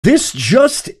This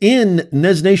just in,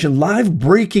 Nez Nation, live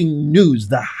breaking news.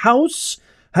 The House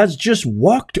has just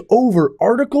walked over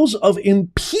articles of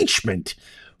impeachment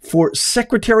for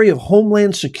Secretary of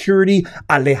Homeland Security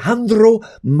Alejandro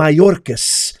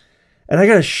Mayorkas. And I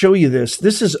got to show you this.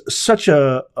 This is such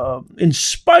a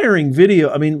inspiring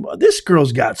video. I mean, this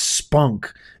girl's got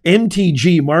spunk.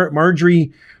 MTG,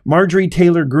 Marjorie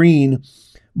Taylor Greene,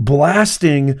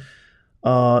 blasting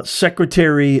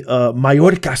Secretary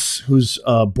Mayorkas, who's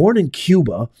born in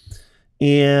Cuba.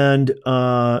 And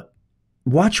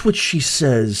watch what she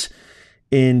says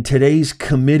in today's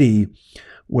committee,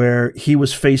 where he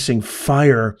was facing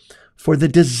fire for the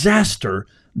disaster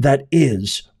that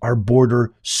is our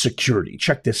border security.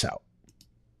 Check this out.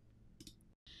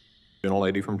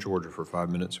 Gentlelady from Georgia for 5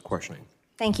 minutes of questioning.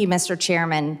 Thank you, Mr.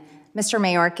 Chairman. Mr.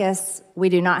 Mayorkas, we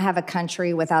do not have a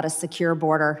country without a secure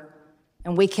border.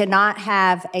 And we cannot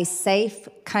have a safe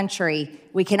country.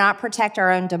 We cannot protect our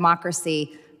own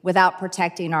democracy without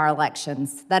protecting our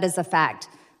elections. That is a fact.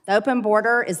 The open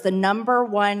border is the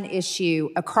 #1 issue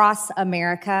across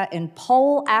America in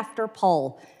poll after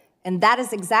poll. And that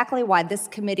is exactly why this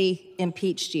committee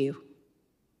impeached you.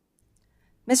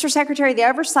 Mr. Secretary, the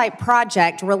Oversight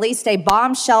Project released a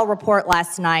bombshell report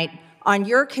last night on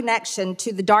your connection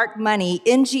to the dark money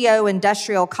NGO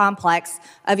industrial complex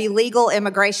of illegal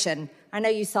immigration. I know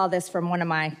you saw this from one of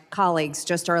my colleagues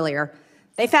just earlier.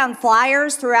 They found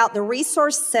flyers throughout the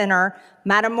Resource Center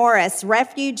Matamoros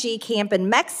refugee camp in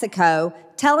Mexico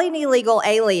telling illegal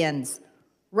aliens,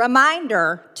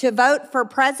 reminder to vote for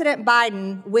President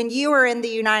Biden when you are in the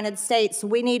United States.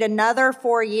 We need another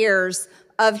 4 years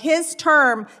of his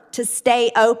term to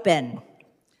stay open.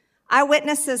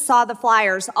 Eyewitnesses saw the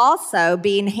flyers also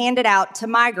being handed out to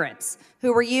migrants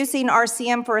who were using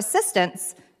RCM for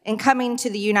assistance in coming to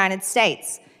the United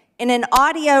States. In an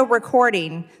audio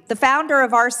recording, the founder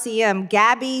of RCM,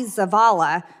 Gabby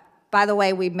Zavala, by the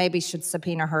way, we maybe should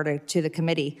subpoena her to the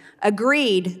committee,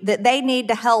 agreed that they need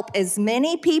to help as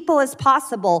many people as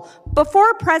possible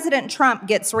before President Trump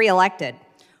gets reelected.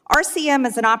 RCM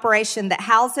is an operation that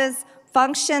houses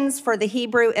functions for the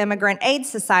Hebrew Immigrant Aid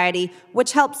Society,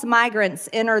 which helps migrants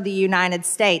enter the United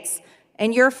States,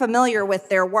 and you're familiar with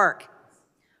their work.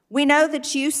 We know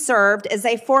that you served as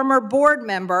a former board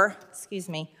member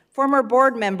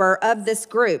of this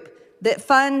group that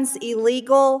funds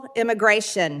illegal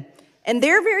immigration. And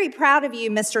they're very proud of you,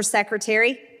 Mr.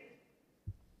 Secretary.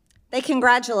 They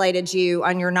congratulated you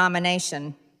on your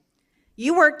nomination.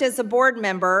 You worked as a board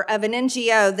member of an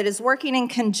NGO that is working in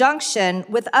conjunction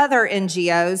with other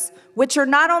NGOs, which are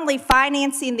not only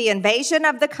financing the invasion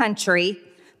of the country,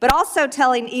 but also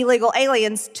telling illegal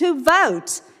aliens to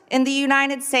vote in the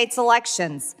United States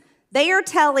elections. They are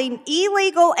telling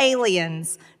illegal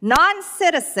aliens,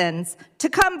 non-citizens, to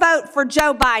come vote for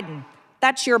Joe Biden.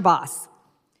 That's your boss.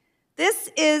 This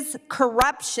is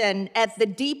corruption at the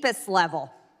deepest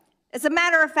level. As a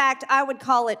matter of fact, I would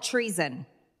call it treason.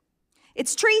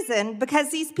 It's treason because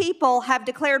these people have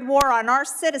declared war on our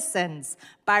citizens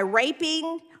by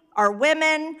raping our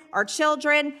women, our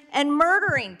children, and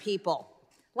murdering people.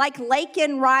 Like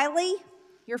Laken Riley.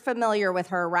 You're familiar with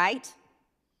her, right?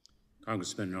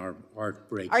 Congressman, our heart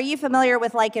breaks. Are you familiar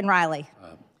with Laken Riley?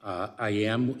 I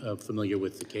am familiar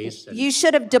with the case. You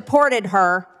should have deported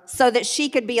her so that she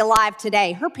could be alive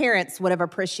today. Her parents would have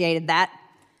appreciated that.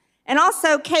 And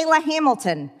also Kayla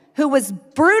Hamilton, who was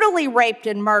brutally raped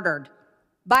and murdered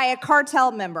by a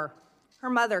cartel member. Her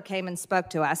mother came and spoke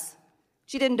to us.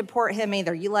 She didn't deport him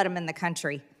either. You let him in the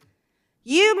country.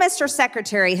 You, Mr.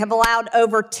 Secretary, have allowed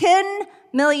over 10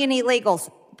 million illegals,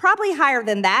 probably higher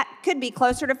than that, could be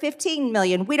closer to 15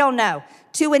 million, we don't know,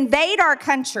 to invade our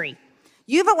country.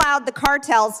 You've allowed the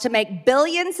cartels to make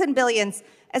billions and billions.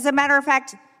 As a matter of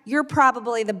fact, you're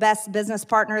probably the best business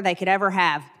partner they could ever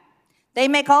have. They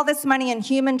make all this money in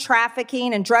human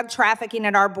trafficking and drug trafficking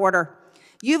at our border.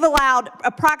 You've allowed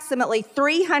approximately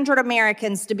 300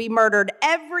 Americans to be murdered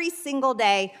every single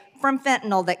day from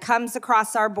fentanyl that comes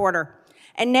across our border.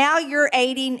 And now you're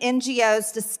aiding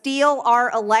NGOs to steal our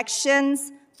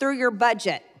elections through your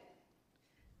budget.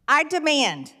 I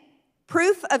demand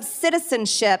proof of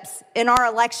citizenships in our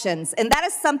elections, and that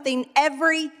is something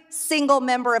every single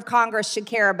member of Congress should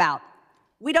care about.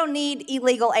 We don't need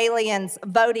illegal aliens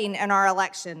voting in our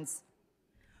elections.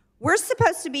 We're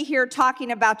supposed to be here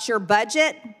talking about your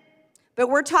budget, but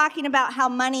we're talking about how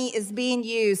money is being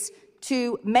used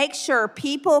to make sure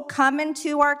people come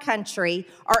into our country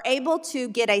are able to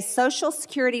get a Social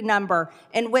Security number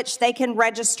in which they can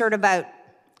register to vote.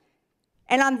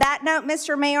 And on that note,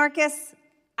 Mr. Mayorkas,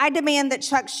 I demand that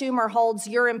Chuck Schumer holds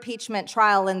your impeachment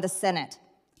trial in the Senate.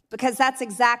 because that's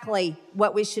exactly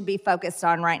what we should be focused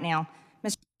on right now.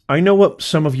 I know what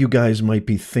some of you guys might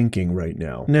be thinking right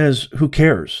now. Nez, who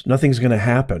cares? Nothing's going to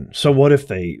happen. So what if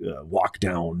they walk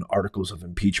down articles of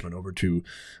impeachment over to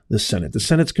the Senate? The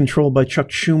Senate's controlled by Chuck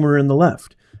Schumer and the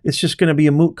left. It's just going to be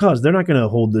a moot cause. They're not going to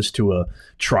hold this to a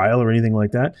trial or anything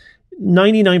like that.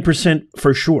 99%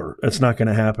 for sure that's not going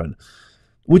to happen,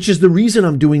 which is the reason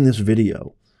I'm doing this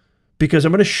video, because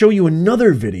I'm going to show you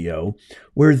another video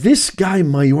where this guy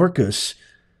Mayorkas,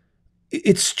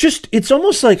 it's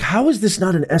almost like, how is this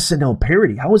not an SNL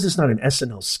parody? How is this not an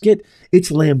SNL skit?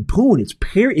 It's lampoon.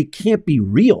 It can't be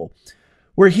real.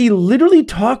 Where he literally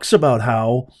talks about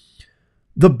how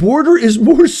the border is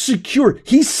more secure.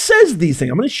 He says these things.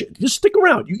 I'm going to just stick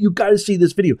around. You got to see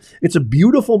this video. It's a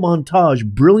beautiful montage,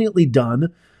 brilliantly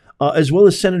done, as well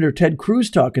as Senator Ted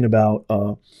Cruz talking about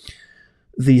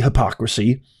the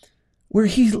hypocrisy, where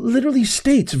he literally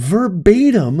states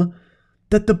verbatim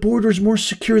that the border is more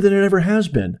secure than it ever has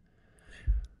been.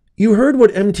 You heard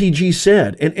what MTG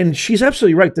said, and she's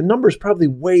absolutely right. The number is probably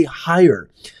way higher.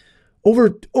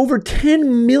 Over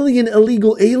 10 million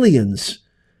illegal aliens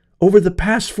over the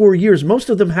past 4 years, most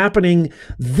of them happening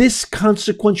this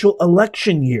consequential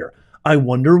election year. I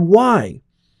wonder why.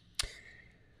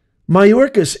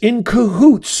 Mayorkas in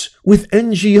cahoots with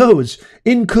NGOs,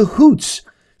 in cahoots,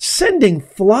 sending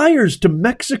flyers to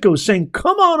Mexico saying,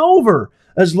 come on over.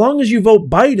 As long as you vote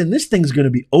Biden, this thing's going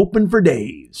to be open for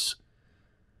days.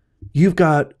 You've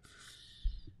got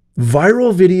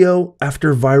viral video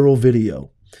after viral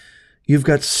video. You've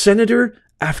got senator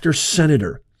after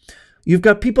senator. You've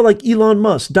got people like Elon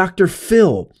Musk, Dr.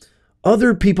 Phil,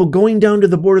 other people going down to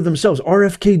the border themselves,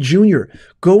 RFK Jr.,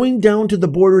 going down to the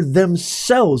border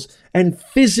themselves and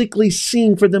physically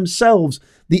seeing for themselves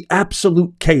the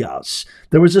absolute chaos.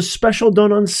 There was a special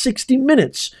done on 60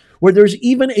 Minutes where there's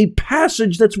even a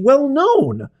passage that's well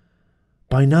known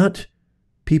by not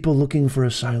people looking for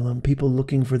asylum, people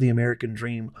looking for the American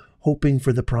dream, hoping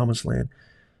for the promised land.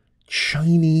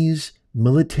 Chinese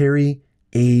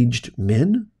military-aged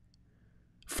men,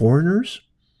 foreigners,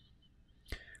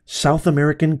 South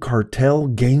American cartel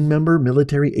gang member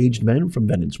military-aged men from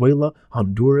Venezuela,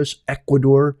 Honduras,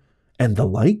 Ecuador, and the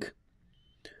like,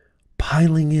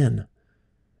 piling in.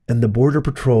 And the Border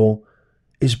Patrol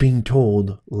is being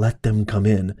told, let them come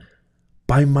in,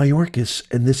 by Mayorkas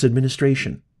and this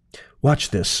administration.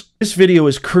 Watch this. This video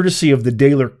is courtesy of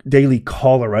the Daily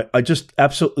Caller. I just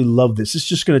absolutely love this. It's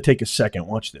just going to take a second.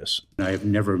 Watch this. I have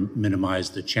never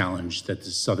minimized the challenge that the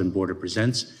southern border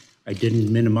presents. I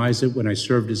didn't minimize it when I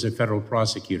served as a federal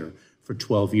prosecutor for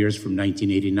 12 years from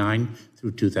 1989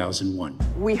 through 2001.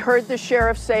 We heard the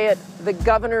sheriff say it, the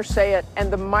governor say it,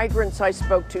 and the migrants I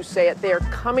spoke to say it. They are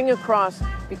coming across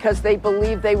because they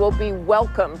believe they will be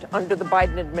welcomed under the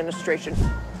Biden administration.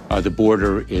 The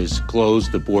border is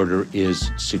closed. The border is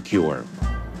secure.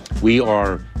 We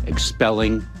are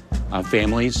expelling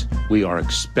families. We are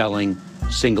expelling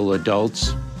single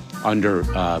adults under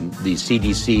the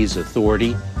CDC's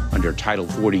authority, under Title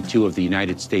 42 of the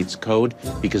United States Code,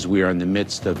 because we are in the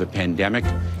midst of a pandemic,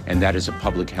 and that is a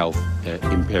public health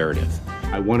imperative.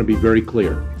 I want to be very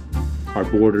clear. Our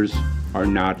borders are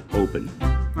not open.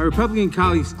 My Republican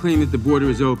colleagues claim that the border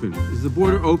is open. Is the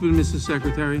border open, Mr.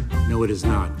 Secretary? No, it is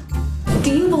not.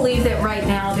 Do you believe that right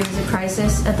now there's a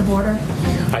crisis at the border?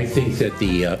 I think that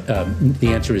the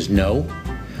answer is no.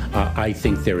 I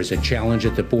think there is a challenge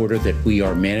at the border that we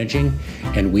are managing,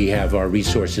 and we have our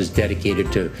resources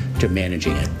dedicated to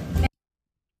managing it.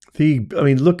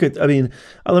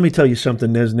 Let me tell you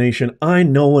something, Nez Nation. I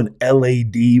know an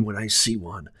LAD when I see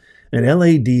one. An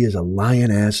LAD is a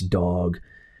lion-ass dog.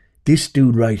 This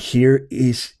dude right here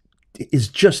is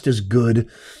just as good.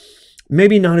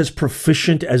 Maybe not as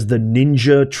proficient as the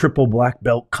ninja triple black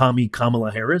belt commie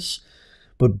Kamala Harris,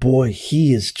 but boy,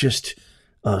 he is just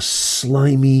a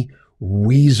slimy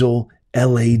weasel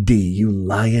LAD, you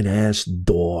lion-ass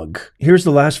dog. Here's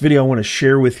the last video I want to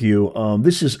share with you.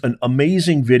 This is an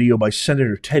amazing video by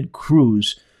Senator Ted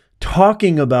Cruz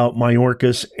talking about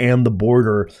Mayorkas and the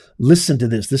border. Listen to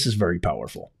this. This is very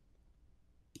powerful.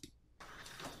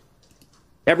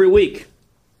 Every week,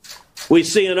 we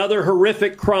see another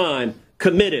horrific crime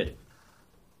committed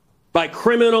by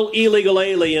criminal illegal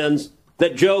aliens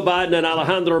that Joe Biden and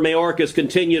Alejandro Mayorkas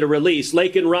continue to release.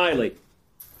 Laken Riley,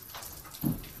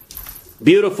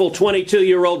 beautiful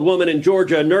 22-year-old woman in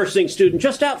Georgia, a nursing student,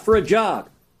 just out for a jog.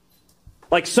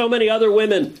 Like so many other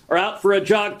women are out for a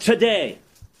jog today,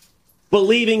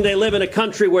 believing they live in a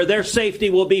country where their safety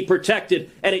will be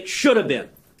protected, and it should have been.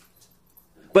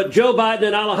 But Joe Biden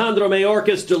and Alejandro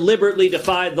Mayorkas deliberately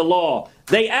defied the law.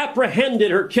 They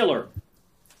apprehended her killer.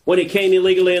 when he came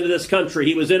illegally into this country.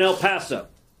 He was in El Paso.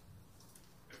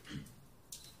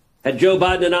 Had Joe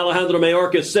Biden and Alejandro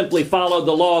Mayorkas simply followed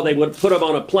the law, they would have put him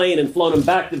on a plane and flown him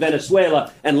back to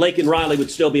Venezuela, and Laken Riley would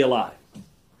still be alive.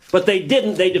 But they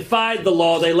didn't. They defied the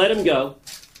law. They let him go.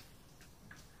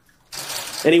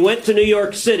 And he went to New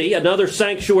York City, another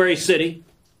sanctuary city,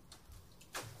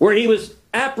 where he was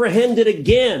apprehended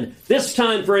again, this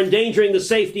time for endangering the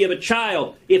safety of a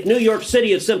child. If New York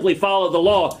City had simply followed the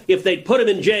law, if they'd put him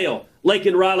in jail,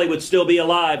 Laken Riley would still be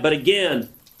alive. But again,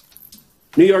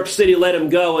 New York City let him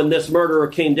go, and this murderer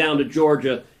came down to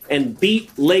Georgia and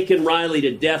beat Laken Riley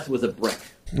to death with a brick.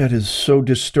 That is so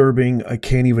disturbing. I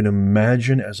can't even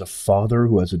imagine, as a father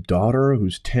who has a daughter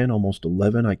who's 10, almost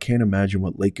 11, I can't imagine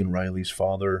what Laken Riley's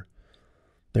father,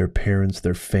 their parents,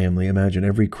 their family, imagine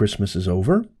every Christmas is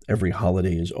over, every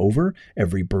holiday is over,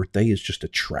 every birthday is just a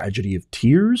tragedy of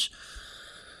tears.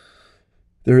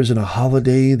 There isn't a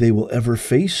holiday they will ever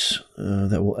face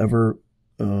that will ever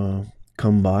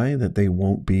come by that they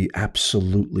won't be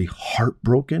absolutely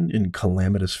heartbroken in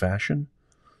calamitous fashion.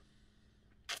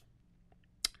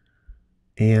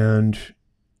 And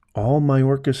all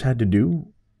Mayorkas had to do,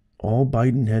 all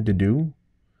Biden had to do,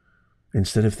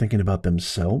 instead of thinking about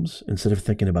themselves, instead of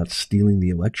thinking about stealing the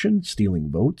election,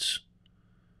 stealing votes,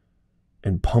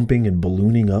 and pumping and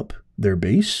ballooning up their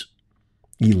base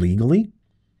illegally,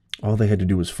 all they had to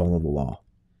do was follow the law.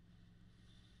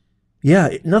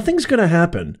 Yeah, nothing's going to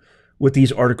happen with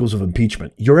these articles of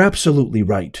impeachment. You're absolutely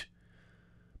right.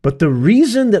 But the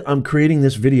reason that I'm creating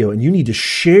this video, and you need to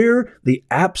share the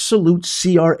absolute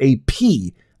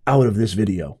CRAP out of this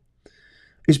video,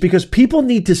 is because people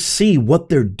need to see what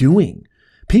they're doing.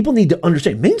 People need to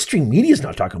understand. Mainstream media is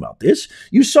not talking about this.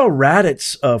 You saw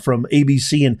Raditz from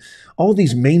ABC and all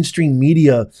these mainstream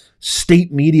media,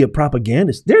 state media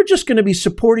propagandists. They're just going to be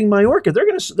supporting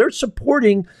Mayorkas. They're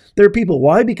supporting their people.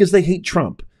 Why? Because they hate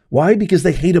Trump. Why? Because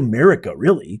they hate America,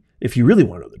 really. If you really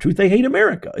want to know the truth, they hate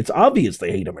America. It's obvious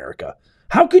they hate America.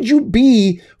 How could you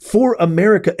be for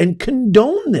America and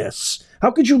condone this?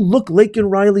 How could you look Laken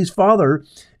Riley's father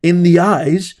in the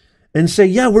eyes and say,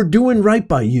 yeah, we're doing right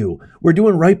by you. We're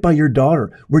doing right by your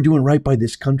daughter. We're doing right by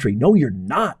this country. No, you're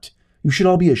not. You should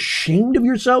all be ashamed of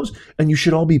yourselves, and you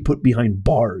should all be put behind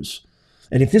bars.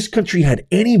 And if this country had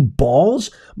any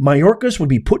balls, Mayorkas would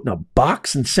be put in a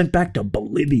box and sent back to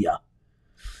Bolivia.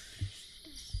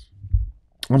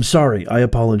 I'm sorry. I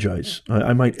apologize.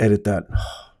 I might edit that.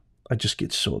 I just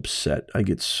get so upset. I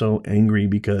get so angry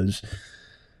because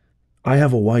I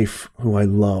have a wife who I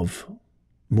love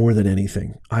more than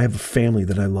anything. I have a family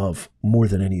that I love more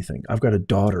than anything. I've got a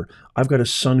daughter. I've got a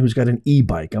son who's got an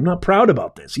e-bike. I'm not proud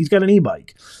about this. He's got an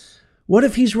e-bike. What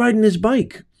if he's riding his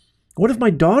bike? What if my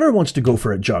daughter wants to go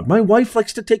for a jog? My wife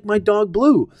likes to take my dog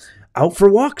Blue out for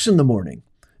walks in the morning.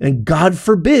 And God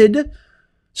forbid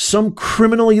some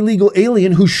criminal illegal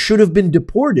alien who should have been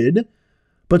deported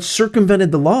but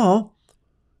circumvented the law,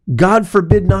 God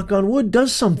forbid, knock on wood,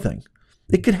 does something.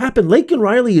 It could happen. Laken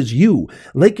Riley is you.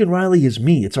 Laken Riley is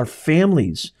me. It's our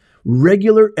families.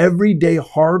 Regular, everyday,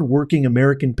 hard-working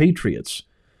American patriots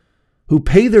who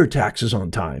pay their taxes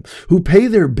on time, who pay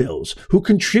their bills, who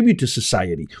contribute to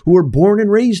society, who are born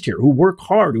and raised here, who work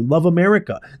hard, who love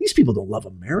America. These people don't love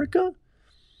America.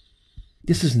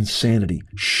 This is insanity.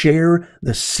 Share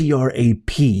the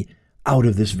CRAP out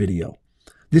of this video.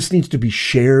 This needs to be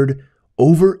shared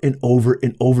over and over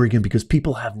and over again because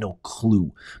people have no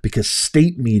clue, because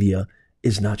state media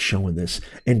is not showing this.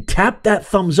 And tap that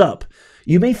thumbs up.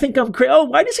 You may think I'm crazy. Oh,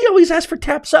 why does he always ask for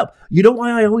taps up? You know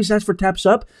why I always ask for taps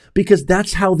up? Because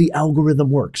that's how the algorithm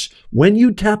works. When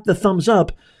you tap the thumbs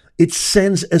up, it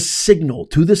sends a signal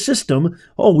to the system.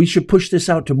 Oh, we should push this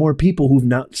out to more people who've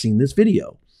not seen this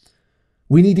video.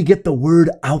 We need to get the word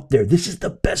out there. This is the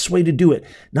best way to do it.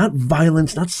 Not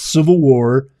violence, not civil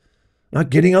war, not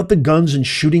getting out the guns and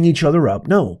shooting each other up.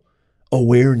 No,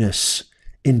 awareness,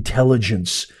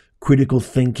 intelligence, critical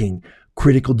thinking,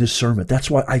 critical discernment.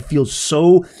 That's why I feel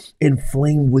so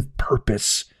inflamed with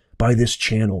purpose by this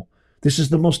channel. This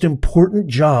is the most important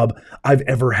job I've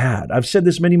ever had. I've said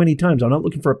this many, many times. I'm not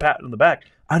looking for a pat on the back.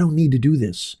 I don't need to do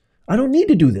this. I don't need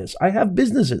to do this. I have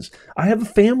businesses. I have a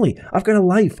family. I've got a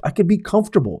life. I could be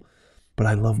comfortable. But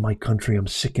I love my country. I'm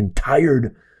sick and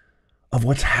tired of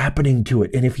what's happening to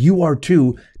it. And if you are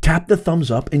too, tap the thumbs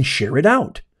up and share it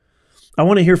out. I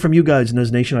want to hear from you guys,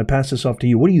 Nez Nation. I pass this off to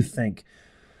you. What do you think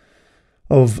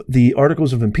of the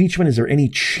articles of impeachment? Is there any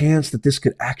chance that this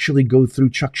could actually go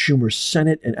through Chuck Schumer's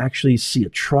Senate and actually see a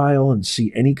trial and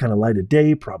see any kind of light of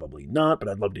day? Probably not, but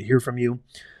I'd love to hear from you.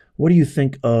 What do you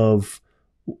think of...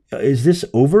 Is this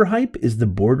overhype? Is the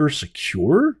border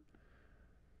secure?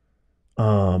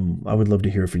 I would love to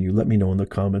hear from you. Let me know in the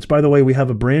comments. By the way, we have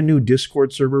a brand new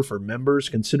Discord server for members.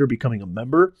 Consider becoming a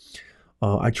member.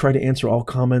 I try to answer all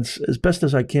comments as best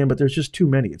as I can, but there's just too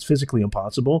many. It's physically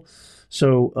impossible.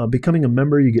 So becoming a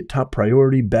member, you get top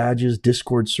priority, badges,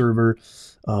 Discord server,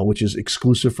 which is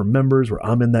exclusive for members, where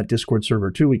I'm in that Discord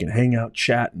server too. We can hang out,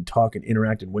 chat, and talk and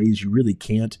interact in ways you really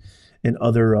can't in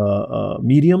other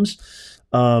mediums.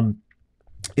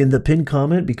 In the pinned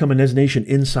comment, Become a Nez Nation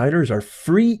Insider is our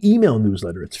free email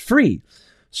newsletter. It's free.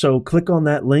 So click on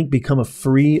that link, become a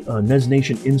free Nez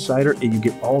Nation Insider, and you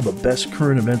get all the best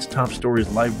current events, top stories,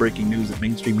 live breaking news that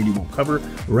mainstream media won't cover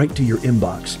right to your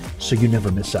inbox, so you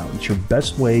never miss out. It's your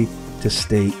best way to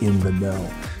stay in the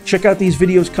know. Check out these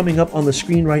videos coming up on the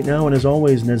screen right now. And as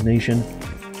always, Nez Nation,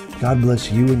 God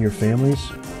bless you and your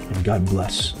families, and God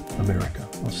bless America.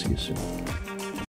 I'll see you soon.